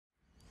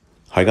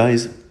Hi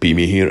guys,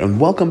 Pimi here and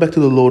welcome back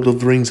to the Lord of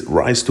the Rings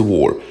Rise to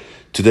War.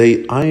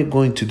 Today I'm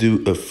going to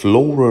do a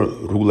Floral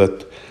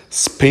Roulette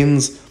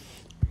spins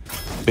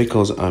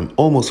because I'm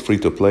almost free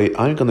to play.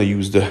 I'm gonna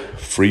use the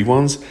free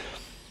ones.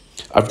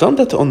 I've done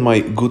that on my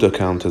good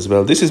account as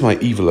well. This is my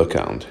evil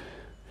account.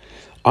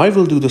 I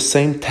will do the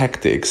same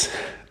tactics.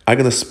 I'm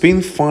gonna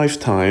spin 5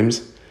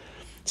 times.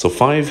 So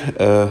 5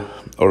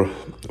 or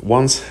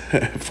once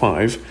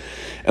 5,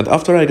 and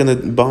after I'm gonna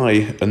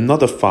buy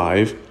another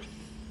 5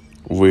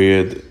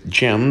 with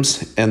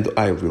gems, and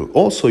I will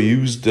also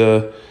use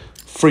the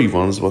free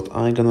ones what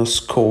I'm gonna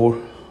score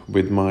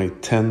with my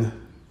 10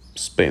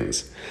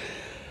 spins.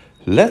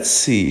 Let's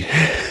see.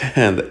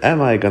 And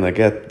am I gonna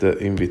get the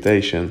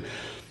invitation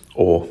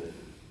or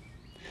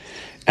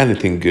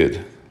anything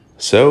good?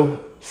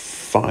 So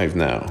 5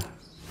 now.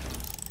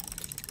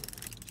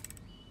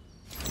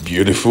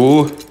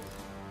 Beautiful.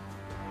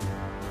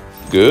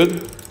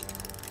 Good.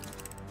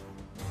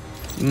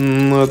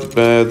 Not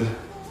bad.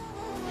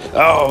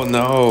 Oh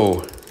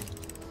no.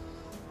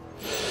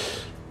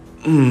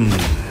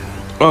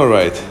 All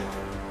right.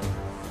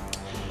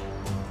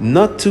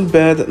 Not too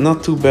bad,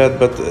 not too bad,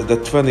 but the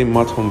 20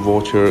 mutton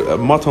voucher,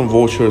 mutton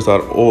vouchers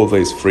are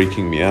always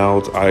freaking me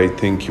out. I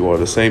think you are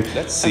the same.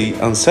 Let's see.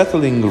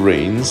 Unsettling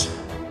rains.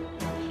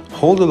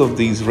 Holder of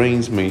these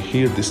rains may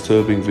hear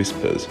disturbing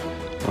whispers.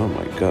 Oh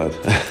my god.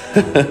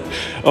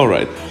 All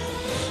right.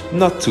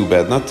 Not too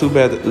bad, not too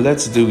bad.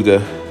 Let's do the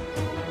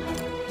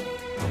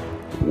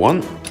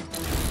 1.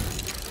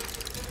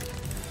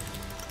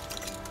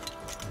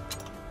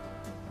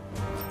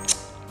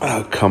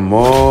 Oh, come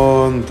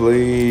on,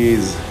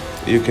 please.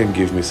 You can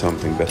give me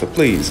something better,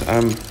 please.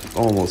 I'm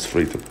almost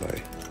free to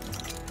play.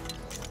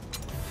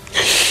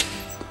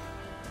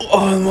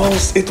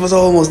 Almost. It was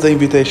almost the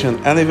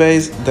invitation.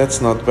 Anyways,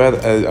 that's not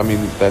bad. I mean,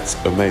 that's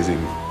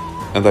amazing.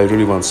 And I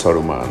really want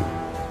Saruman.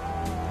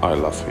 I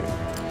love him.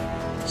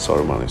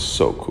 Saruman is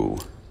so cool.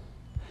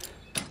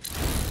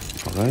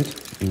 All right.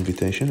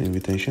 Invitation,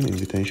 invitation,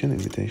 invitation,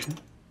 invitation.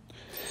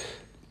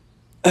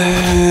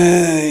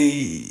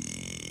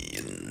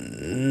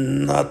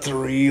 Not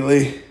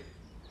really.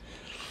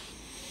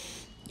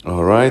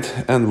 All right,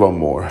 and one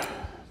more.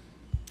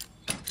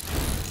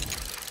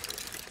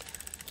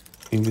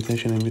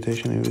 Invitation,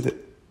 invitation, invitation.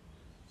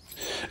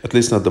 At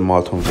least not the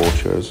mutton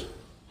vouchers.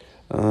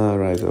 All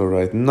right, all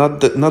right. Not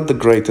the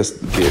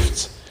greatest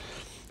gifts.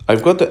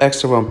 I've got the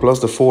extra one plus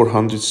the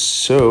 400,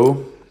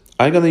 so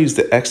I'm gonna use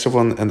the extra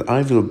one and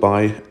I will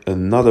buy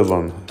another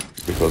one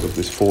because of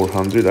this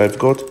 400 I've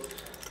got.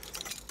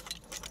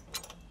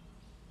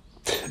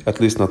 At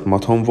least not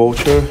mutton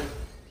voucher.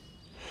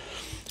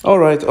 All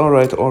right,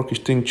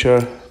 orcish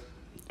tincture.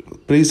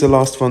 Please, the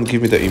last one,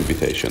 give me the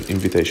invitation.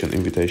 Invitation,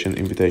 invitation,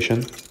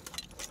 invitation.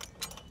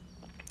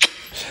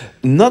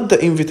 Not the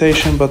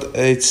invitation, but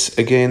it's,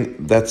 again,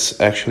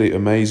 that's actually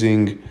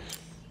amazing.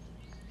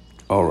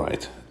 All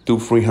right, 2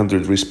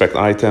 300 respect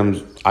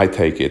items. I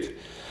take it.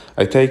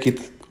 I take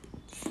it.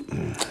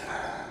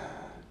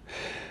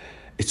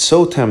 It's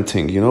so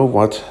tempting, you know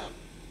what?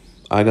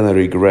 I'm gonna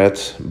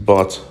regret,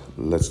 but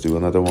let's do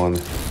another one,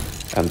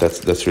 and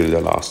that's really the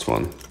last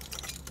one.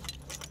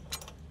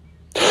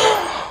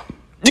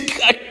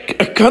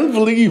 I can't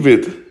believe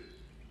it.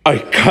 I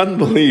can't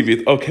believe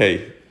it.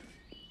 Okay,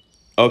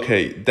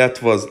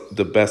 that was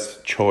the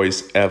best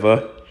choice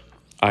ever.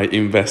 I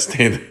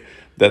invested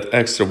that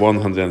extra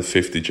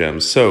 150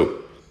 gems.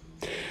 So,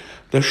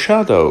 the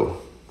shadow,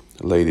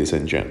 ladies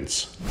and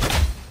gents.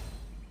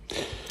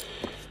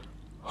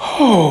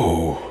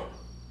 Oh,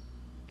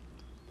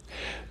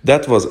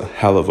 that was a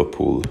hell of a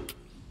pull.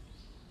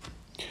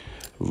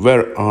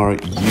 Where are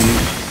you,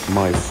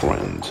 my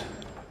friend?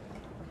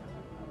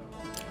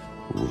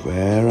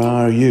 Where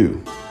are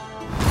you?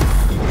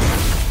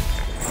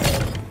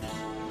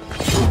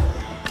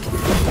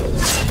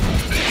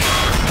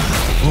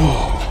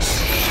 Oh.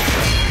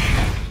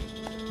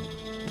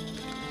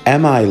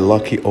 Am I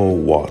lucky or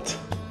what?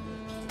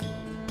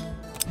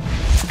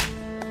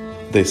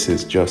 This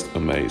is just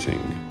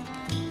amazing.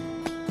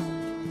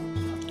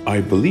 I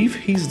believe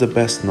he's the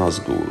best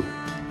Nazgul.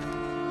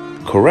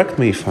 Correct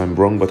me if I'm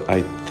wrong, but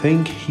I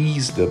think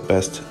he's the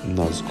best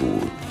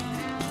Nazgul.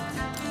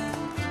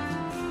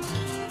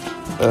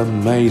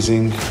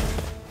 Amazing.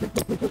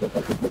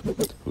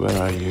 Where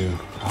are you?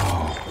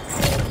 Oh.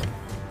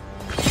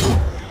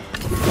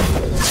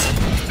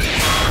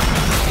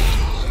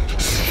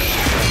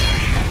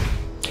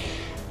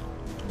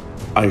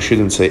 I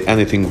shouldn't say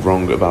anything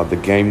wrong about the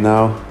game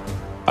now.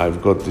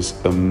 I've got this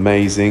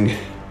amazing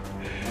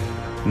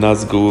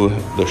Nazgul,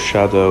 the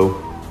Shadow.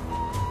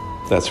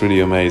 That's really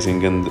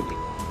amazing, and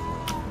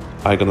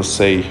I'm gonna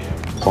say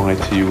bye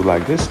to you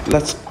like this.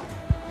 Let's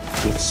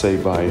say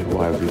bye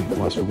while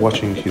we're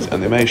watching his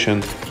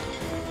animation.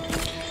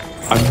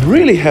 I'm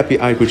really happy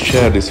I could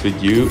share this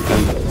with you,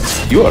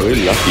 and you are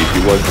really lucky if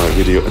you watch my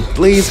video. And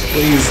please,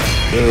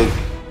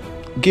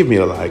 give me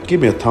a like, give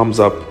me a thumbs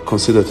up,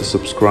 consider to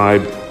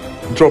subscribe,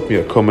 drop me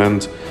a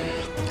comment,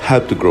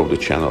 help to grow the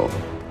channel.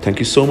 Thank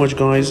you so much,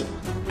 guys,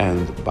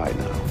 and bye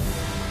now.